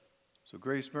So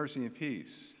grace, mercy, and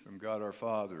peace from God our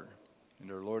Father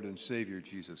and our Lord and Savior,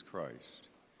 Jesus Christ.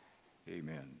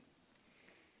 Amen.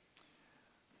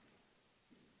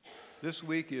 This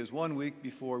week is 1 week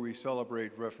before we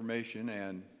celebrate Reformation,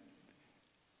 and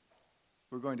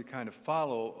we're going to kind of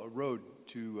follow a road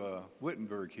to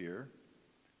Wittenberg here,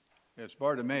 as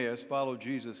Bartimaeus followed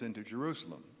Jesus into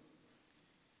Jerusalem.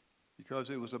 Because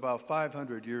it was about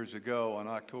 500 years ago on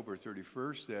October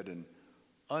 31st that an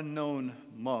unknown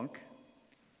monk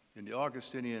in the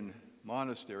Augustinian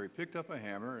monastery picked up a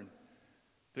hammer and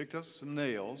picked up some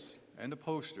nails and a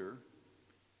poster.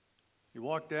 He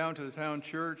walked down to the town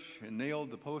church and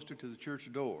nailed the poster to the church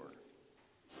door.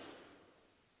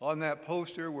 On that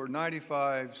poster were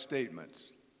 95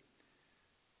 statements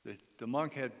that the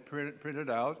monk had printed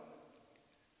out.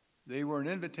 They were an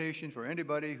invitation for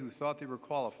anybody who thought they were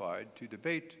qualified to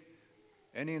debate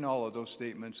any and all of those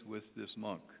statements with this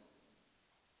monk.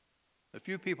 A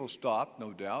few people stopped,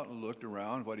 no doubt, and looked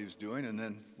around what he was doing and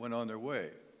then went on their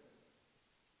way.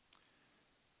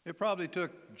 It probably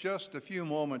took just a few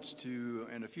moments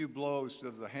and a few blows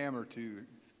of the hammer to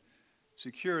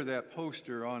secure that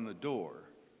poster on the door.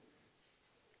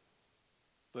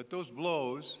 But those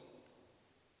blows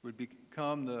would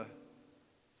become the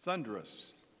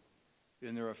thunderous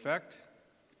in their effect,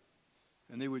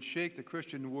 and they would shake the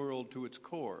Christian world to its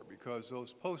core, because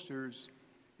those posters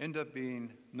end up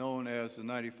being known as the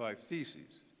 95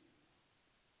 Theses.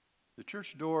 The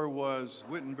church door was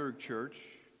Wittenberg Church,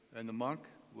 and the monk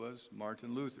was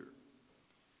Martin Luther.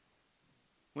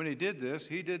 When he did this,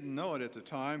 he didn't know it at the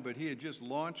time, but he had just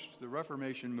launched the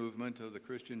Reformation movement of the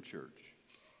Christian church.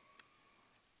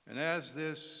 And as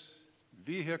this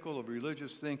vehicle of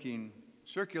religious thinking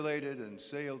circulated and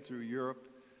sailed through Europe,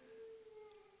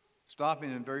 stopping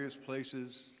in various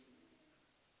places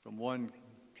from one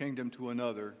kingdom to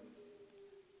another,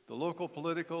 the local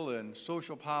political and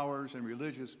social powers and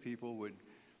religious people would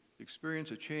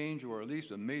experience a change, or at least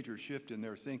a major shift in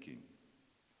their thinking.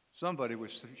 Somebody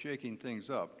was shaking things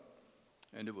up,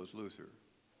 and it was Luther.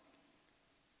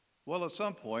 Well, at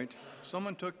some point,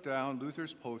 someone took down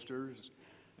Luther's posters,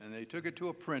 and they took it to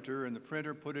a printer, and the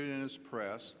printer put it in his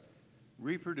press,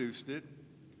 reproduced it,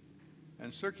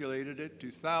 and circulated it to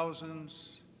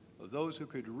thousands of those who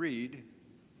could read,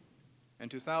 and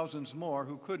to thousands more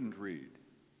who couldn't read.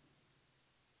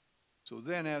 So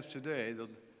then, as today, the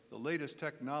latest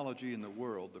technology in the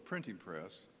world, the printing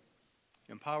press,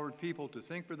 empowered people to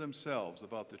think for themselves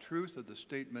about the truth of the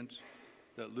statements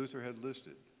that Luther had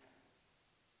listed.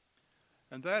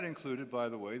 And that included, by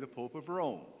the way, the Pope of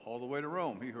Rome. All the way to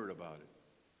Rome, he heard about it.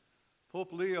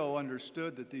 Pope Leo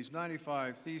understood that these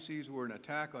 95 Theses were an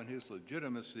attack on his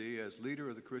legitimacy as leader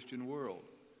of the Christian world.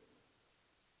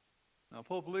 Now,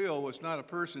 Pope Leo was not a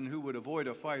person who would avoid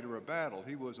a fight or a battle.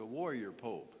 He was a warrior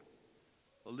pope,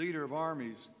 a leader of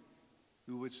armies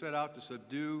who would set out to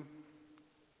subdue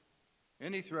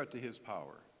any threat to his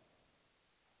power.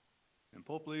 And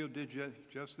Pope Leo did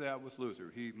just that with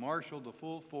Luther. He marshaled the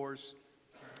full force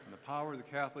and the power of the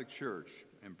Catholic Church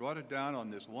and brought it down on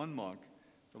this one monk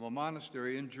from a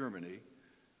monastery in Germany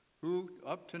who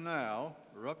up to now,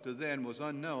 or up to then, was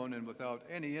unknown and without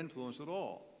any influence at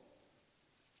all.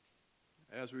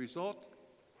 As a result,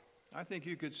 I think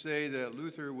you could say that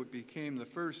Luther became the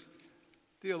first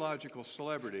theological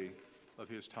celebrity of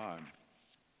his time.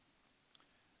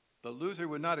 But Luther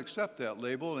would not accept that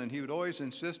label, and he would always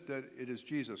insist that it is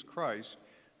Jesus Christ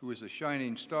who is the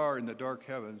shining star in the dark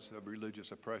heavens of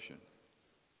religious oppression.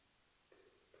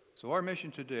 So our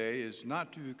mission today is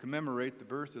not to commemorate the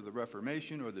birth of the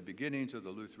Reformation or the beginnings of the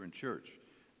Lutheran Church.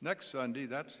 Next Sunday,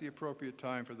 that's the appropriate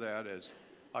time for that, as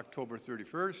October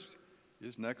 31st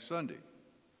is next Sunday.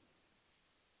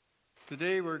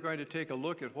 Today we're going to take a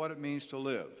look at what it means to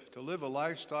live a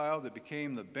lifestyle that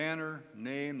became the banner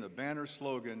name, the banner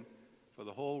slogan for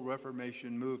the whole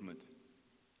Reformation movement.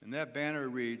 And that banner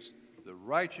reads, "The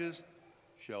righteous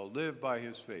shall live by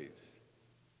his faith."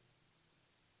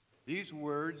 These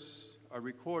words are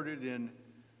recorded in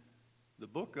the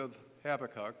book of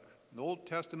Habakkuk, an Old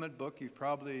Testament book. You've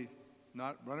probably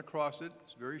not run across it.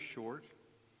 It's very short.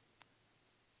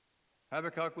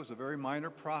 Habakkuk was a very minor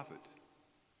prophet.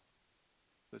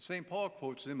 But St. Paul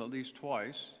quotes him at least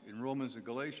twice in Romans and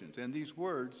Galatians. And these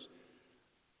words,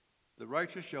 "the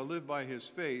righteous shall live by his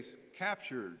faith,"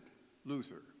 captured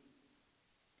Luther.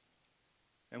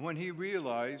 And when he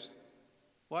realized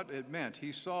what it meant,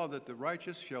 he saw that the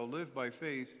righteous shall live by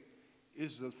faith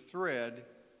is the thread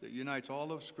that unites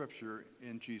all of Scripture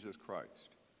in Jesus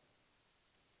Christ.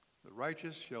 The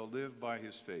righteous shall live by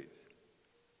his faith.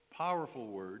 Powerful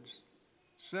words,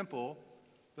 simple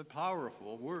but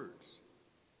powerful words.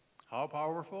 How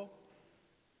powerful?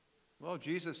 Well,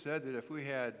 Jesus said that if we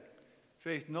had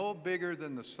faith no bigger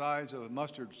than the size of a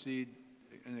mustard seed,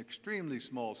 an extremely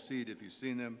small seed if you've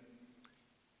seen them,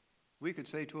 we could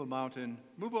say to a mountain,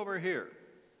 move over here,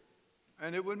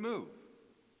 and it would move.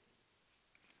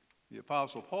 The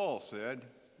Apostle Paul said,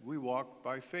 we walk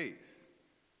by faith,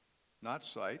 not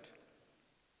sight.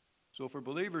 So for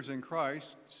believers in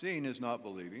Christ, seeing is not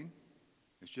believing.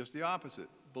 It's just the opposite.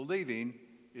 Believing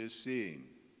is seeing.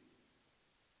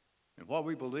 And what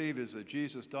we believe is that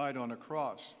Jesus died on a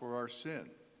cross for our sin,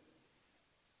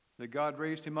 that God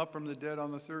raised him up from the dead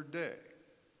on the third day.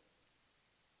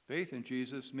 Faith in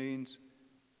Jesus means,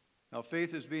 now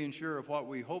faith is being sure of what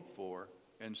we hope for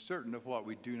and certain of what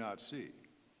we do not see.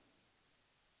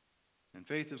 And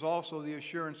faith is also the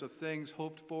assurance of things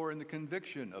hoped for and the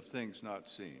conviction of things not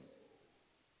seen.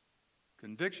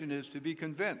 Conviction is to be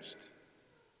convinced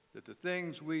that the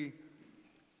things we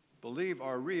believe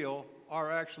are real are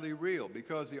actually real,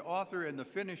 because the author and the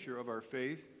finisher of our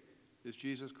faith is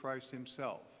Jesus Christ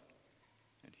himself,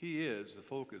 and he is the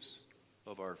focus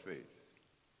of our faith.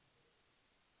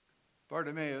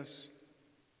 Bartimaeus,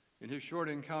 in his short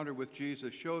encounter with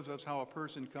Jesus, shows us how a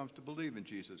person comes to believe in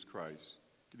Jesus Christ,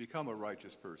 to become a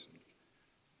righteous person,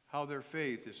 how their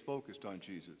faith is focused on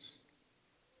Jesus.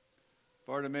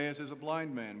 Bartimaeus is a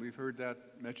blind man. We've heard that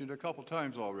mentioned a couple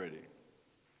times already,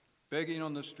 begging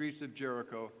on the streets of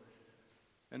Jericho,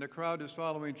 and the crowd is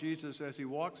following Jesus as he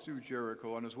walks through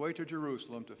Jericho on his way to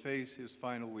Jerusalem to face his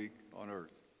final week on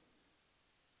earth.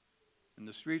 And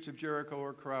the streets of Jericho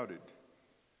are crowded,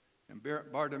 and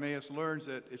Bartimaeus learns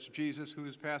that it's Jesus who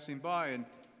is passing by, and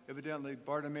evidently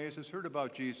Bartimaeus has heard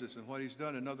about Jesus and what he's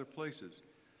done in other places.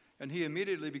 And he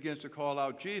immediately begins to call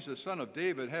out, Jesus, Son of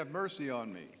David, have mercy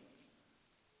on me.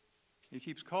 He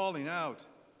keeps calling out,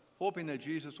 hoping that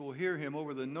Jesus will hear him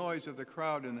over the noise of the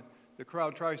crowd, and the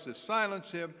crowd tries to silence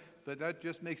him, but that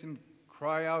just makes him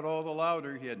cry out all the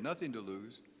louder. He had nothing to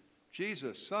lose.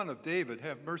 Jesus, Son of David,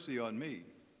 have mercy on me.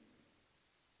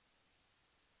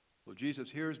 Well, Jesus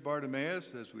hears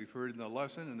Bartimaeus, as we've heard in the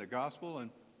lesson in the gospel,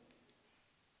 and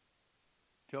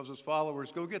tells his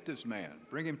followers, go get this man,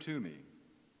 bring him to me.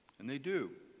 And they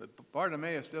do, but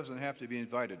Bartimaeus doesn't have to be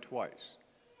invited twice.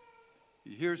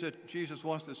 He hears that Jesus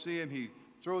wants to see him. He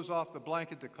throws off the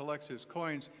blanket that collects his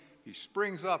coins. He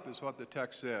springs up, is what the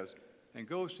text says, and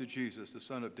goes to Jesus, the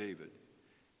Son of David.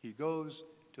 He goes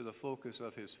to the focus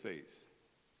of his faith.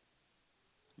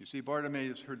 You see,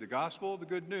 Bartimaeus heard the gospel, the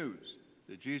good news,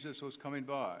 that Jesus was coming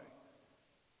by.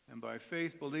 And by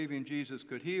faith, believing Jesus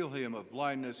could heal him of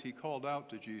blindness, he called out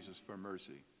to Jesus for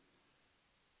mercy.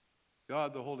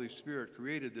 God, the Holy Spirit,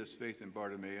 created this faith in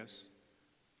Bartimaeus,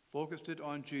 focused it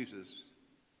on Jesus,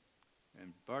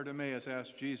 and Bartimaeus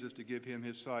asked Jesus to give him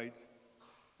his sight,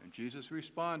 and Jesus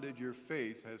responded, your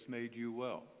faith has made you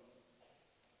well.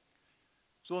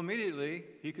 So immediately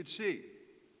he could see.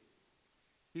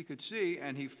 He could see,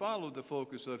 and he followed the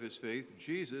focus of his faith,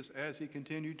 Jesus, as he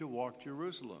continued to walk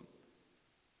Jerusalem.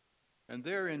 And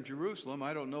there in Jerusalem,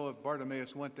 I don't know if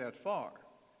Bartimaeus went that far,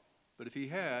 but if he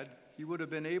had, he would have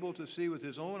been able to see with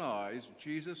his own eyes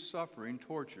Jesus suffering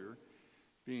torture,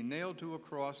 being nailed to a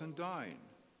cross and dying.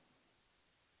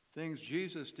 Things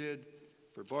Jesus did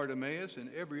for Bartimaeus and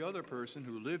every other person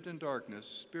who lived in darkness,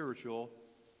 spiritual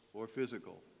or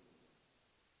physical.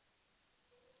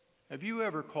 Have you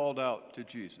ever called out to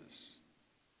Jesus?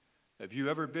 Have you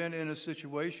ever been in a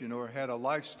situation or had a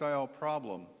lifestyle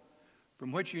problem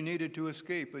from which you needed to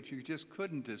escape, but you just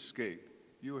couldn't escape?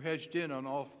 You were hedged in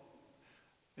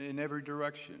in every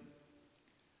direction.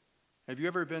 Have you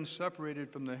ever been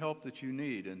separated from the help that you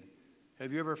need? And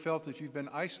have you ever felt that you've been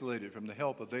isolated from the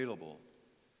help available?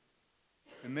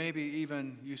 And maybe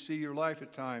even you see your life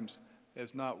at times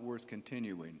as not worth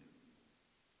continuing.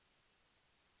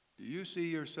 Do you see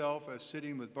yourself as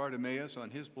sitting with Bartimaeus on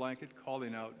his blanket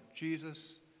calling out,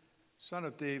 Jesus, Son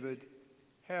of David,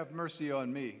 have mercy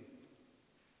on me?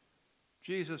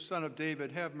 Jesus, Son of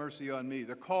David, have mercy on me.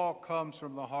 The call comes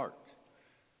from the heart.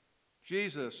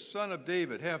 Jesus, Son of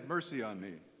David, have mercy on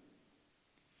me.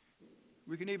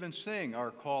 We can even sing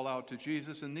our call out to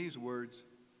Jesus in these words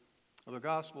of the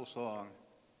gospel song,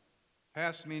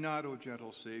 pass me not, O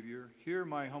gentle Savior, hear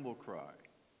my humble cry.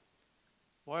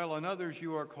 While on others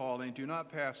you are calling, do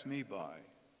not pass me by.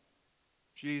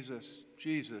 Jesus,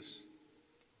 Jesus,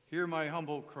 hear my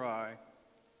humble cry.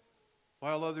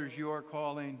 While others you are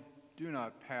calling, do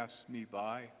not pass me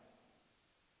by.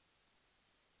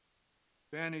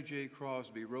 Fanny J.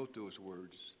 Crosby wrote those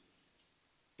words.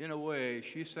 In a way,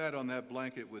 she sat on that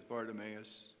blanket with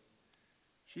Bartimaeus.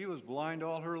 She was blind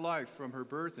all her life, from her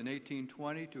birth in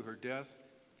 1820 to her death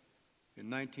in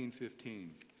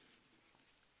 1915.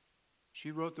 She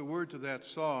wrote the words of that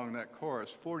song, that chorus,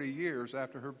 40 years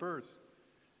after her birth.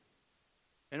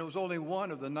 And it was only one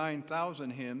of the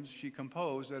 9,000 hymns she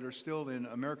composed that are still in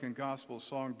American gospel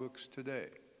songbooks today.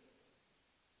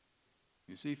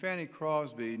 You see, Fanny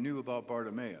Crosby knew about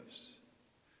Bartimaeus,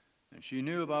 and she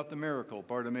knew about the miracle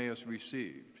Bartimaeus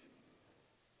received.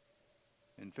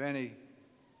 And Fanny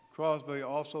Crosby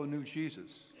also knew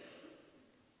Jesus.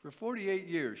 For 48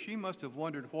 years, she must have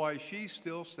wondered why she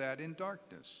still sat in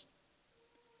darkness.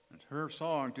 And her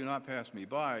song, "Do Not Pass Me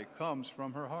By," comes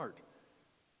from her heart.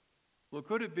 Well,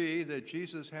 could it be that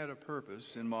Jesus had a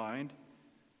purpose in mind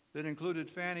that included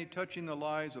Fanny touching the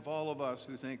lives of all of us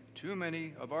who think too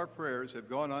many of our prayers have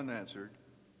gone unanswered?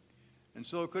 And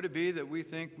so could it be that we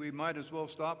think we might as well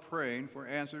stop praying for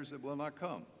answers that will not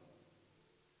come?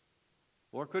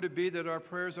 Or could it be that our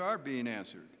prayers are being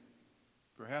answered?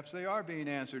 Perhaps they are being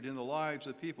answered in the lives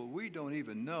of people we don't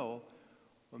even know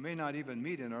or may not even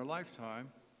meet in our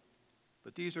lifetime,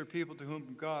 but these are people to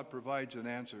whom God provides an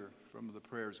answer from the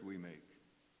prayers we make.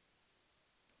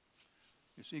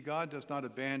 You see, God does not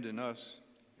abandon us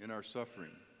in our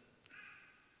suffering.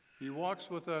 He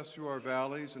walks with us through our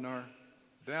valleys, and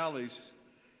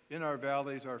in our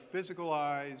valleys, our physical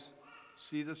eyes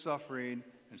see the suffering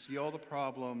and see all the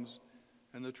problems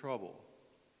and the trouble.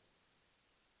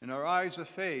 And our eyes of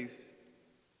faith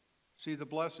see the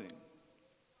blessing,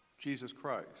 Jesus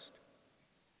Christ.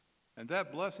 And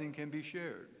that blessing can be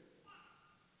shared.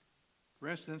 For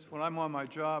instance, when I'm on my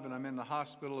job and I'm in the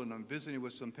hospital and I'm visiting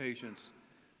with some patients,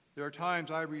 there are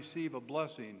times I receive a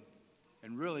blessing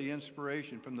and really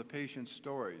inspiration from the patient's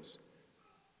stories.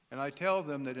 And I tell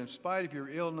them that in spite of your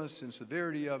illness and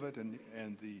severity of it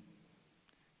and the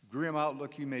grim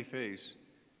outlook you may face,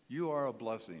 you are a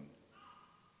blessing.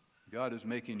 God is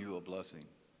making you a blessing,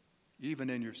 even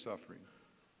in your suffering.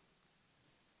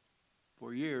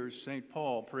 For years, St.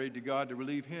 Paul prayed to God to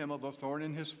relieve him of a thorn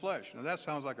in his flesh. Now that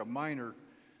sounds like a minor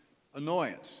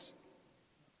annoyance,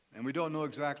 and we don't know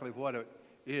exactly what it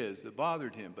is that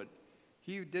bothered him, but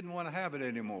he didn't want to have it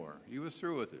anymore. He was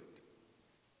through with it.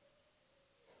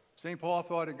 St. Paul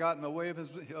thought it got in the way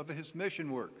of his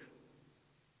mission work.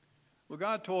 Well,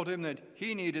 God told him that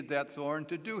he needed that thorn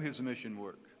to do his mission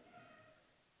work.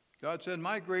 God said,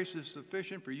 "My grace is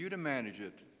sufficient for you to manage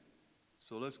it,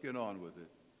 so let's get on with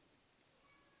it."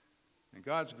 And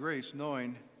God's grace,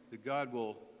 knowing that God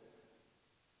will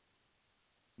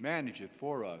manage it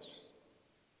for us,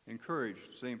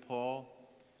 encouraged St. Paul,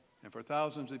 and for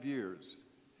thousands of years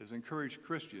has encouraged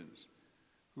Christians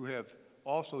who have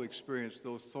also experienced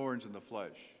those thorns in the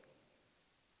flesh.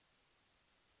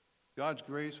 God's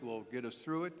grace will get us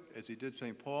through it, as he did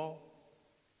St. Paul,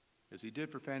 as he did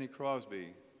for Fanny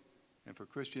Crosby, and for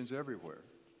Christians everywhere.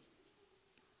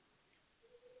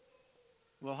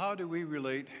 Well, how do we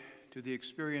relate to the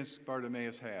experience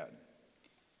Bartimaeus had?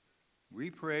 We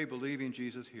pray believing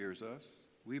Jesus hears us.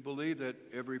 We believe that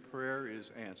every prayer is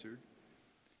answered.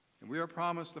 And we are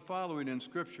promised the following in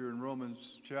Scripture in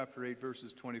Romans chapter 8,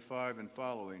 verses 25 and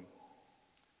following.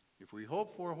 If we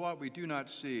hope for what we do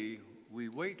not see, we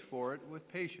wait for it with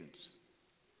patience.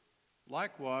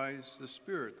 Likewise, the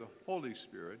Spirit, the Holy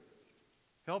Spirit,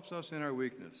 helps us in our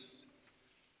weakness,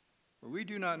 for we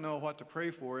do not know what to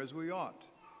pray for as we ought.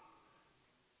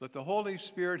 But the Holy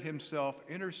Spirit himself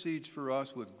intercedes for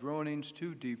us with groanings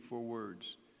too deep for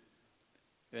words.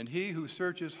 And he who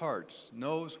searches hearts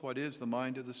knows what is the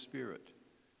mind of the Spirit,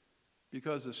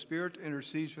 because the Spirit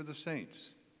intercedes for the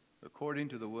saints according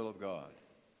to the will of God.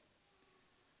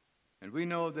 And we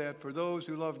know that for those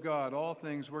who love God, all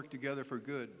things work together for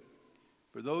good,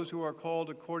 for those who are called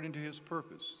according to his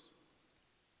purpose.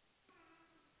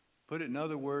 Put it in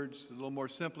other words, a little more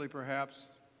simply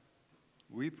perhaps,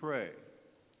 we pray.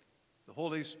 The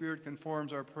Holy Spirit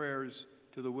conforms our prayers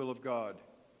to the will of God.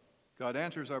 God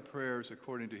answers our prayers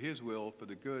according to his will for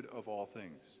the good of all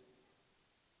things.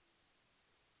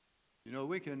 You know,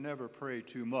 we can never pray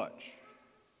too much.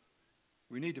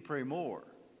 We need to pray more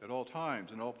at all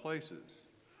times, in all places.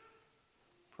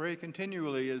 Pray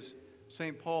continually is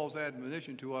St. Paul's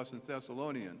admonition to us in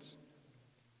Thessalonians.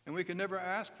 And we can never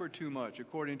ask for too much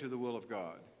according to the will of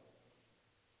God.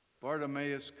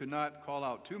 Bartimaeus could not call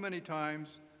out too many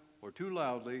times or too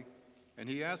loudly, and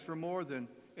he asked for more than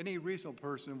any reasonable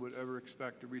person would ever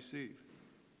expect to receive.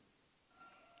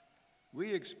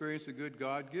 We experience the good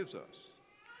God gives us,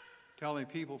 telling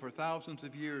people for thousands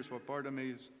of years what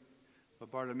Bartimaeus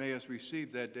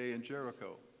received that day in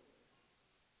Jericho.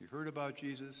 He heard about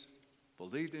Jesus,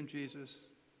 believed in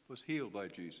Jesus, was healed by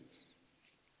Jesus.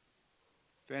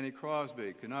 Fanny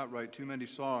Crosby could not write too many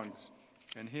songs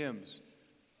and hymns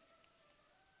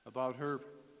about her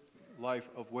life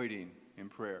of waiting in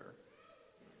prayer.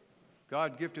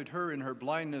 God gifted her in her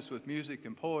blindness with music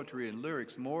and poetry and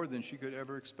lyrics more than she could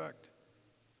ever expect.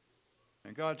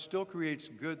 And God still creates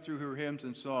good through her hymns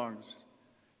and songs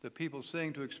that people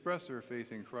sing to express their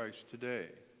faith in Christ today.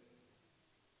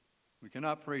 We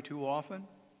cannot pray too often,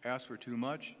 ask for too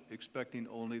much, expecting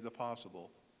only the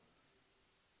possible.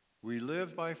 We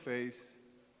live by faith,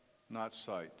 not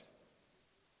sight.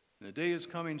 And the day is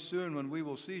coming soon when we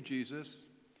will see Jesus,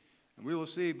 and we will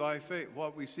see by faith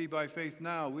what we see by faith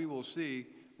now, we will see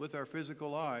with our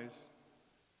physical eyes.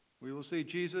 We will see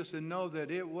Jesus and know that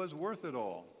it was worth it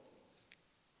all.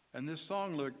 And this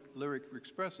song lyric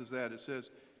expresses that. It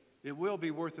says, it will be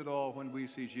worth it all when we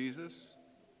see Jesus.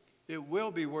 It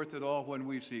will be worth it all when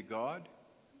we see God.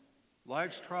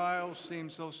 Life's trials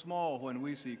seem so small when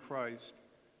we see Christ.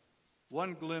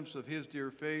 One glimpse of his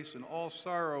dear face and all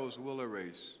sorrows will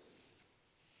erase.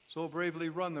 So bravely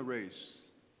run the race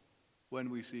when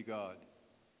we see God.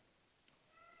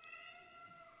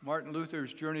 Martin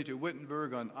Luther's journey to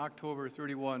Wittenberg on October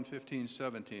 31,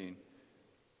 1517,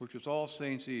 which was All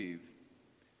Saints' Eve,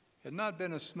 had not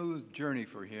been a smooth journey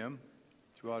for him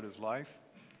throughout his life.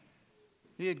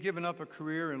 He had given up a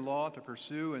career in law to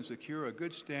pursue and secure a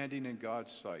good standing in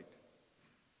God's sight.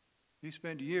 He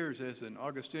spent years as an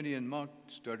Augustinian monk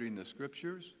studying the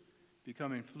scriptures,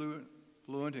 becoming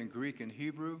fluent in Greek and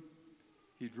Hebrew.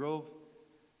 He drove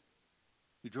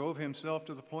himself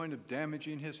to the point of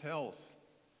damaging his health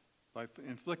by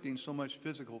inflicting so much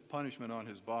physical punishment on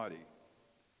his body.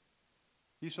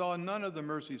 He saw none of the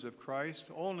mercies of Christ,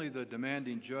 only the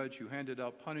demanding judge who handed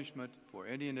out punishment for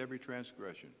any and every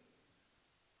transgression.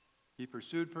 He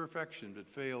pursued perfection but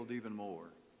failed even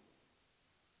more.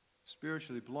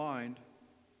 Spiritually blind,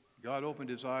 God opened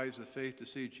his eyes of faith to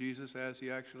see Jesus as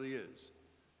he actually is,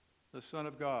 the Son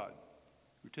of God,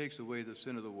 who takes away the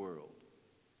sin of the world.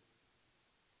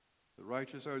 The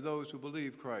righteous are those who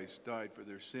believe Christ died for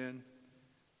their sin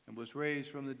and was raised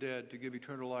from the dead to give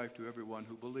eternal life to everyone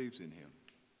who believes in him.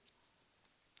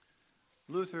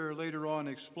 Luther later on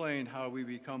explained how we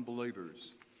become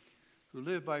believers, who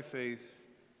live by faith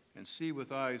and see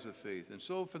with eyes of faith. And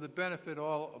so for the benefit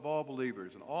of all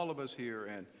believers and all of us here,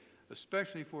 and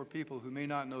especially for people who may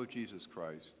not know Jesus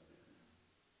Christ,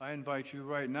 I invite you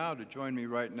right now to join me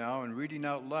right now in reading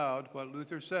out loud what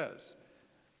Luther says.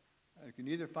 You can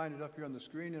either find it up here on the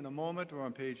screen in a moment or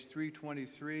on page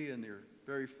 323 in the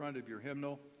very front of your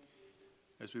hymnal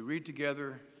as we read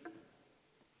together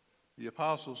the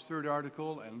Apostles' third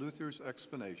article and Luther's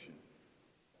explanation.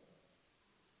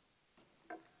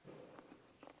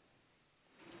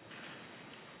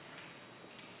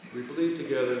 We believe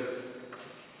together,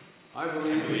 I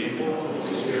believe in the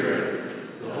Holy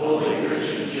Spirit, the Holy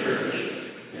Christian Church,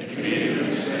 and communion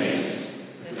of saints,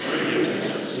 the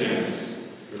forgiveness of sins,